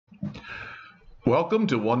Welcome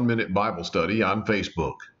to 1 Minute Bible Study on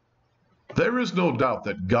Facebook. There is no doubt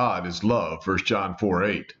that God is love, 1 John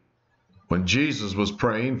 4:8. When Jesus was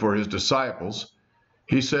praying for his disciples,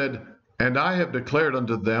 he said, "And I have declared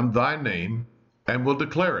unto them thy name, and will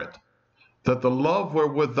declare it, that the love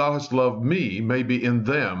wherewith thou hast loved me may be in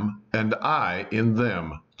them, and I in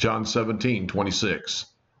them." John 17:26.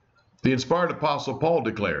 The inspired apostle Paul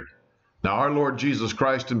declared, "Now our Lord Jesus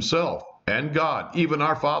Christ himself, and God, even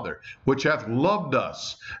our Father, which hath loved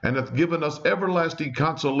us, and hath given us everlasting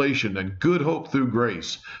consolation and good hope through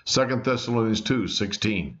grace." 2 Thessalonians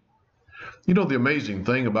 2:16. You know, the amazing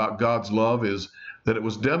thing about God's love is that it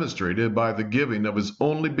was demonstrated by the giving of his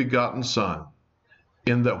only begotten Son,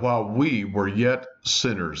 in that while we were yet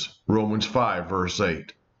sinners, Romans 5, verse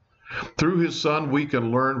 8. Through his Son, we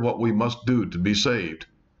can learn what we must do to be saved.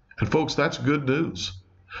 And folks, that's good news.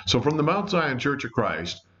 So from the Mount Zion Church of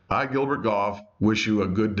Christ, I, Gilbert Goff, wish you a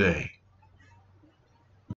good day.